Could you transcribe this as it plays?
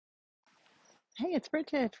Hey, it's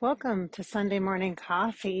Bridgette. Welcome to Sunday Morning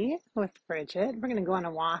Coffee with Bridgette. We're going to go on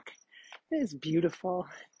a walk. It is beautiful.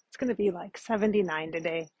 It's going to be like 79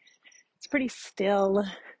 today. It's pretty still,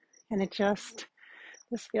 and this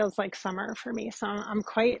feels like summer for me. So I'm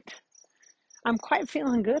quite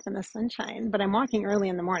feeling good in the sunshine, but I'm walking early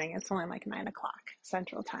in the morning. It's only like 9 o'clock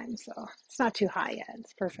Central Time, so it's not too high yet.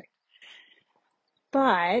 It's perfect.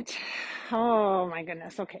 But, oh my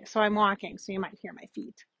goodness. Okay, so I'm walking, so you might hear my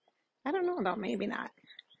feet. I don't know though, maybe not.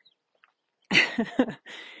 The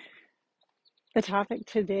topic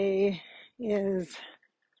today is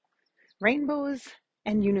rainbows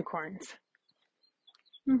and unicorns.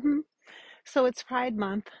 hmm So it's Pride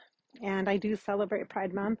Month, and I do celebrate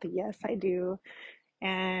Pride Month. Yes, I do.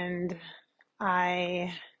 And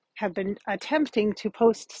I have been attempting to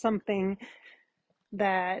post something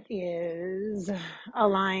that is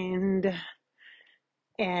aligned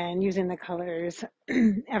and using the colors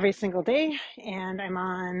every single day. And I'm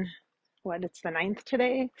on it's the 9th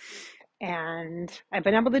today. And I've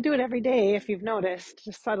been able to do it every day, if you've noticed,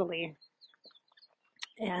 just subtly.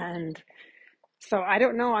 And so I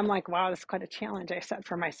don't know. I'm like, wow, this is quite a challenge I set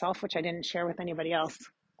for myself, which I didn't share with anybody else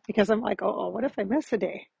because I'm like, oh, what if I miss a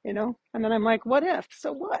day, And then I'm like, what if?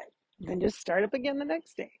 So what? Then just start up again the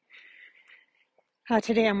next day.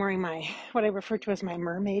 Today I'm wearing what I refer to as my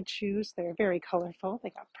mermaid shoes. They're very colorful.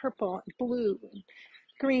 They got purple and blue and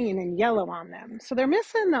green and yellow on them. So they're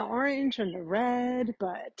missing the orange and the red,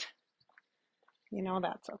 but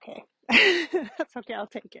that's okay. That's okay. I'll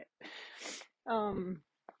take it. Um,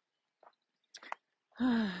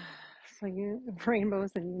 so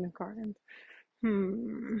rainbows and unicorns.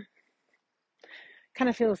 Hmm. Kind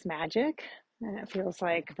of feels magic, and it feels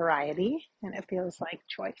like variety, and it feels like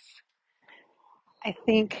choice. I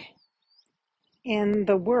think in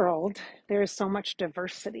the world, there is so much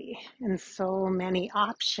diversity and so many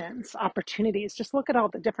options, opportunities. Just look at all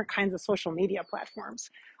the different kinds of social media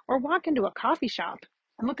platforms, or walk into a coffee shop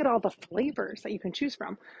and look at all the flavors that you can choose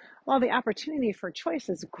from. Well, the opportunity for choice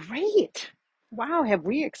is great. Wow, have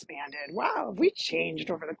we expanded? Wow, have we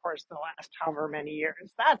changed over the course of the last however many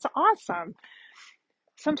years? That's awesome.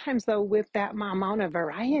 Sometimes, though, with that amount of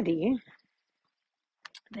variety,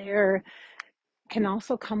 there can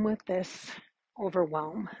also come with this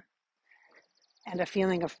overwhelm and a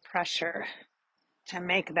feeling of pressure to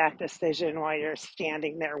make that decision while you're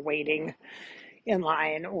standing there waiting in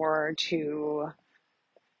line, or to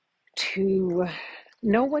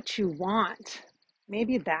know what you want.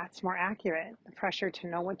 Maybe that's more accurate, the pressure to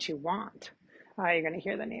know what you want. You're going to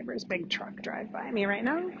hear the neighbor's big truck drive by me right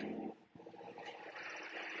now.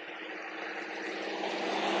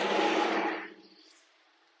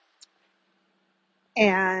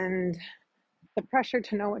 And the pressure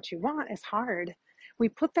to know what you want is hard. We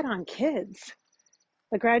put that on kids.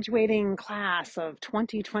 The graduating class of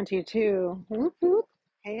 2022. Whoop, whoop.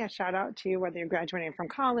 Hey, a shout out to you, whether you're graduating from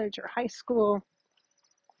college or high school,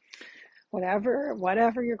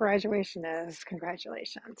 whatever your graduation is,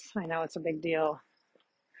 congratulations. I know it's a big deal.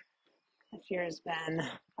 This year has been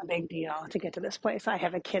a big deal to get to this place. I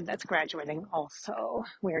have a kid that's graduating also.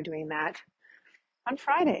 We are doing that on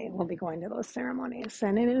Friday. We'll be going to those ceremonies,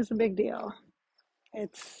 and it is a big deal.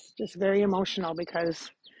 It's just very emotional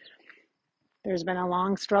because there's been a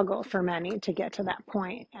long struggle for many to get to that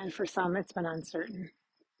point, and for some, it's been uncertain.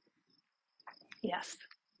 Yes,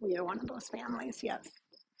 we are one of those families, yes.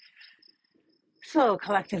 So,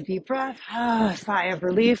 collective deep breath, sigh of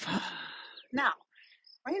relief. Now,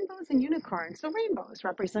 rainbows and unicorns. So, rainbows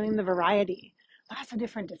representing the variety. Lots of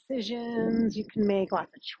different decisions you can make,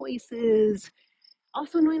 lots of choices.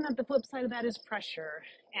 Also, knowing that the flip side of that is pressure.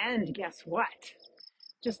 And guess what?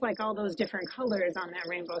 Just like all those different colors on that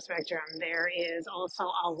rainbow spectrum, there is also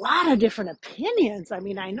a lot of different opinions. I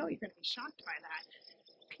mean, I know you're going to be shocked by that.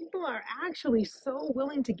 People are actually so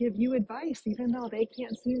willing to give you advice, even though they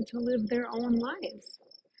can't seem to live their own lives.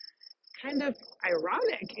 Kind of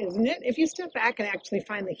ironic, isn't it? If you step back and actually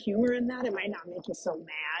find the humor in that, it might not make you so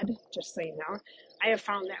mad, just so you know. I have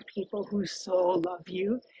found that people who so love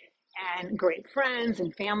you and great friends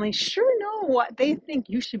and family sure know what they think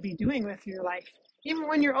you should be doing with your life, even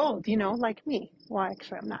when you're old, like me. Well,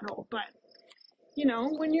 actually, I'm not old, but,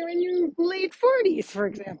 when you're in your late 40s, for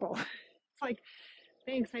example. It's like,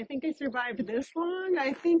 thanks, I think I survived this long.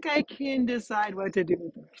 I think I can decide what to do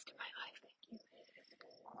with the rest of my life.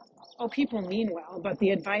 Oh, people mean well, but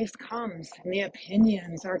the advice comes and the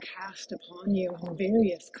opinions are cast upon you in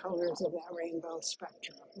various colors of that rainbow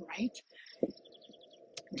spectrum, right?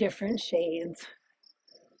 Different shades.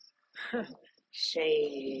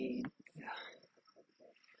 Shades.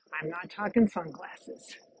 I'm not talking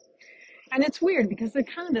sunglasses. And it's weird because they're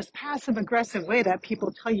kind of this passive aggressive way that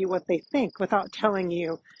people tell you what they think without telling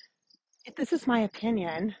you, this is my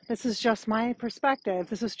opinion. This is just my perspective.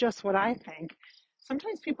 This is just what I think.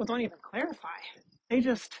 Sometimes people don't even clarify. They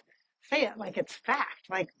just say it like it's fact,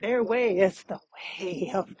 like their way is the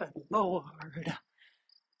way of the Lord.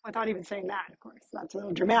 Without even saying that, of course. That's a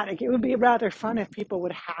little dramatic. It would be rather fun if people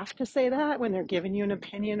would have to say that when they're giving you an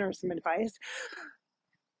opinion or some advice.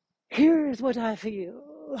 Here's what I feel.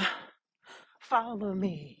 Follow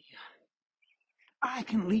me. I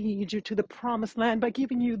can lead you to the promised land by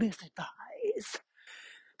giving you this advice.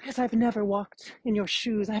 Because I've never walked in your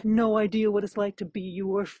shoes. I have no idea what it's like to be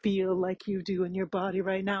you or feel like you do in your body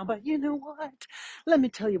right now. But you know what? Let me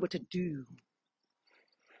tell you what to do.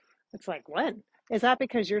 It's like, what? Is that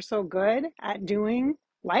because you're so good at doing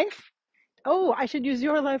life? Oh, I should use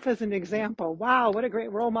your life as an example. Wow, what a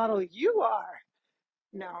great role model you are.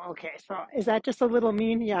 No, okay. So is that just a little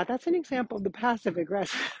mean? Yeah, that's an example of the passive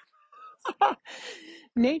aggressive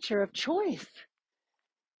nature of choice.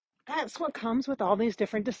 That's what comes with all these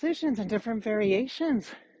different decisions and different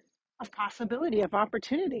variations of possibility, of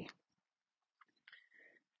opportunity,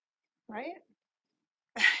 right?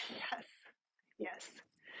 Yes, yes.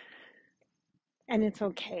 And it's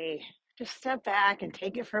okay. Just step back and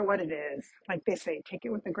take it for what it is. Like they say, take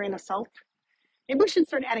it with a grain of salt. Maybe we should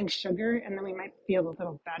start adding sugar and then we might feel a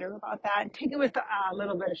little better about that. Take it with a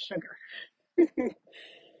little bit of sugar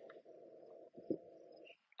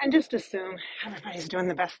and just assume everybody's doing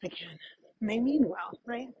the best they can. And they mean well,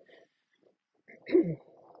 right?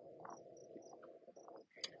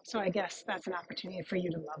 So I guess that's an opportunity for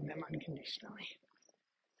you to love them unconditionally.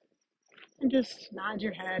 And just nod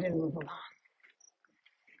your head and move along.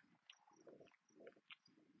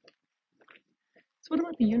 So what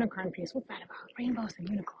about the unicorn piece? What's that about? Rainbows and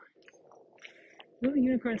unicorns. Little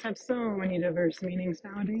unicorns have so many diverse meanings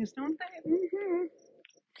nowadays, don't they? Mm-hmm.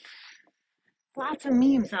 Lots of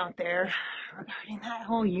memes out there regarding that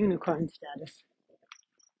whole unicorn status.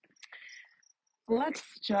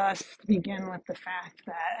 Let's just begin with the fact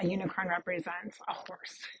that a unicorn represents a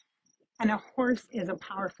horse. And a horse is a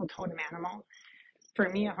powerful totem animal. For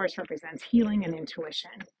me, a horse represents healing and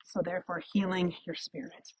intuition. So therefore, healing your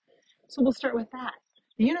spirit. So we'll start with that.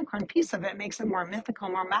 The unicorn piece of it makes it more mythical,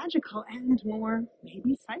 more magical, and more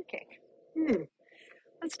maybe psychic.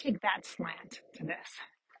 Let's take that slant to this.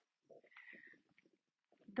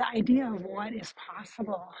 The idea of what is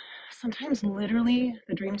possible. Sometimes literally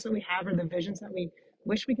the dreams that we have or the visions that we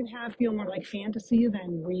wish we could have feel more like fantasy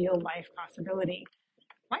than real life possibility.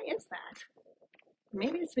 Why is that?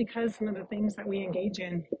 Maybe it's because some of the things that we engage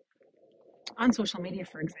in on social media,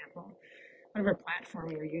 for example, whatever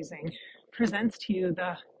platform you're using, presents to you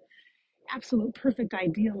the absolute perfect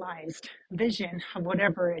idealized vision of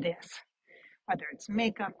whatever it is, whether it's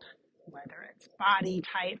makeup, whether it's body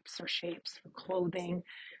types or shapes for clothing,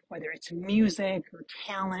 whether it's music or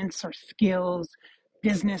talents or skills,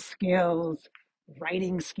 business skills,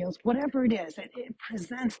 writing skills, whatever it is, it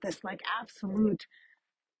presents this like absolute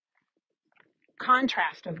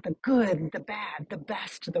contrast of the good, the bad, the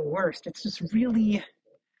best, the worst. It's just really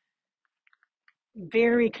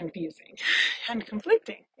very confusing and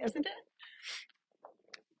conflicting, isn't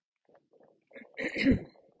it?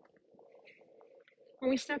 When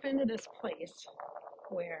we step into this place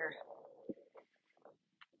where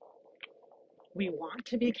we want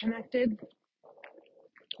to be connected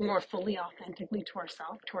more fully, authentically to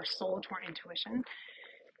ourselves, to our soul, to our intuition,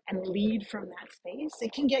 and lead from that space,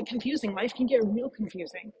 it can get confusing. Life can get real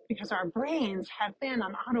confusing because our brains have been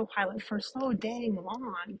on autopilot for so dang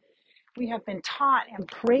long. We have been taught and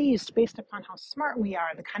praised based upon how smart we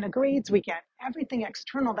are, the kind of grades we get, everything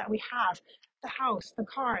external that we have, the house, the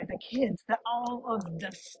car, the kids, all of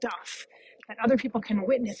the stuff that other people can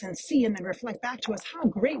witness and see and then reflect back to us how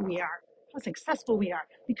great we are, how successful we are.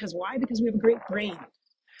 Because why? Because we have a great brain.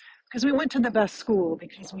 Because we went to the best school,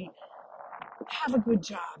 because we have a good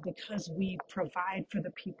job, because we provide for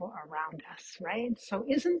the people around us, right? So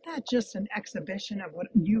isn't that just an exhibition of what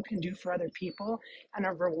you can do for other people and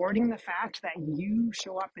of rewarding the fact that you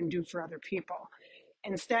show up and do for other people?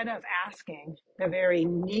 Instead of asking the very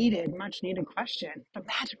needed, much needed question, the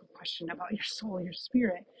magical question about your soul, your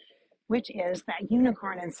spirit, which is that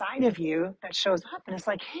unicorn inside of you that shows up and is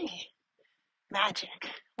like, hey, magic,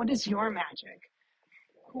 what is your magic?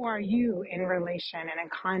 Who are you in relation and in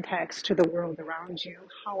context to the world around you?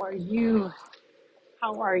 How are you?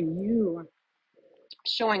 How are you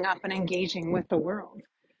showing up and engaging with the world?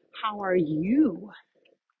 How are you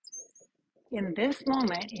in this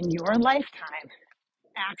moment in your lifetime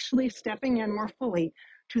actually stepping in more fully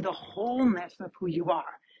to the wholeness of who you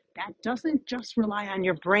are? That doesn't just rely on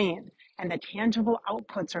your brain and the tangible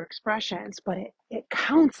outputs or expressions, but it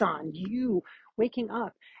counts on you waking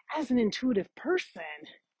up as an intuitive person,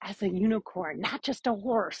 as a unicorn, not just a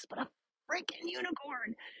horse, but a freaking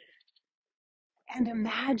unicorn, and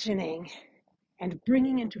imagining and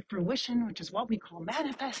bringing into fruition, which is what we call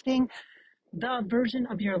manifesting, the version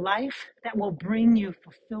of your life that will bring you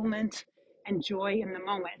fulfillment and joy in the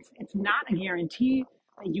moment. It's not a guarantee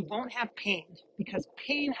that you won't have pain, because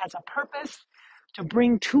pain has a purpose to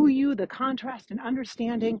bring to you the contrast and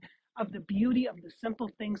understanding of the beauty of the simple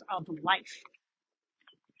things of life.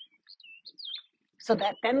 So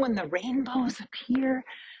that then when the rainbows appear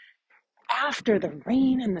after the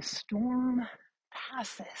rain and the storm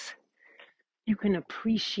passes, you can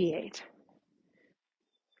appreciate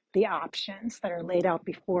the options that are laid out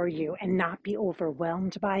before you and not be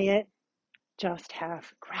overwhelmed by it. Just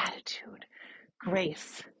have gratitude,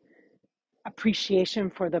 grace, appreciation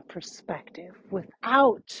for the perspective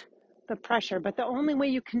without the pressure. But the only way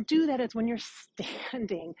you can do that is when you're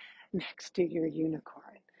standing next to your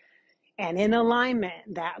unicorn and in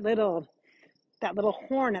alignment. That little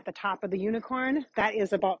horn at the top of the unicorn, that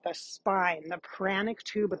is about the spine, the pranic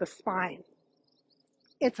tube of the spine.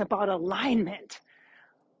 It's about alignment.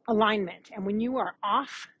 And when you are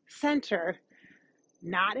off center,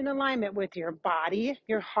 not in alignment with your body,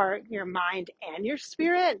 your heart, your mind, and your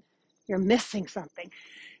spirit, you're missing something.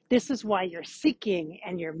 This is why you're seeking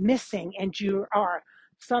and you're missing, and you are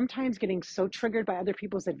sometimes getting so triggered by other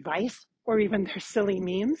people's advice or even their silly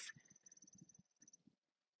memes.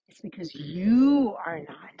 It's because you are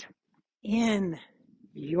not in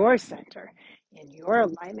your center, in your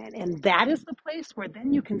alignment. And that is the place where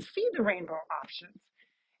then you can see the rainbow options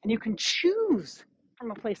and you can choose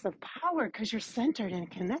from a place of power because you're centered and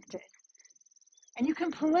connected. And you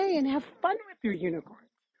can play and have fun with your unicorn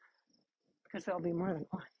because there'll be more than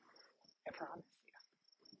one, I promise you.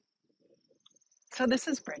 So this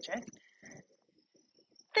is Bridgette.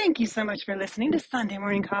 Thank you so much for listening to Sunday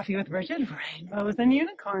Morning Coffee with Bridgette. Rainbows and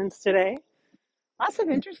unicorns today. Lots of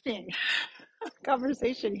interesting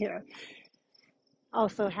conversation here.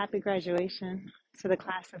 Also, happy graduation to the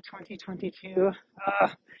class of 2022.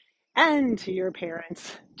 And to your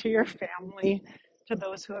parents, to your family, to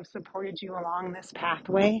those who have supported you along this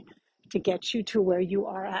pathway to get you to where you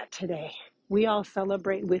are at today. We all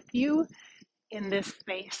celebrate with you in this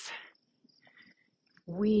space.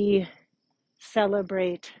 We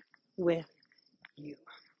celebrate with you.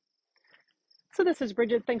 So this is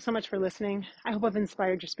Bridgette. Thanks so much for listening. I hope I've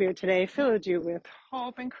inspired your spirit today, filled you with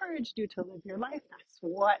hope, encouraged you to live your life. That's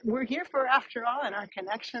what we're here for after all, and our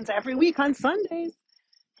connections every week on Sundays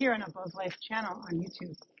here on Above Life channel on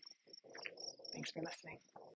YouTube. Thanks for listening.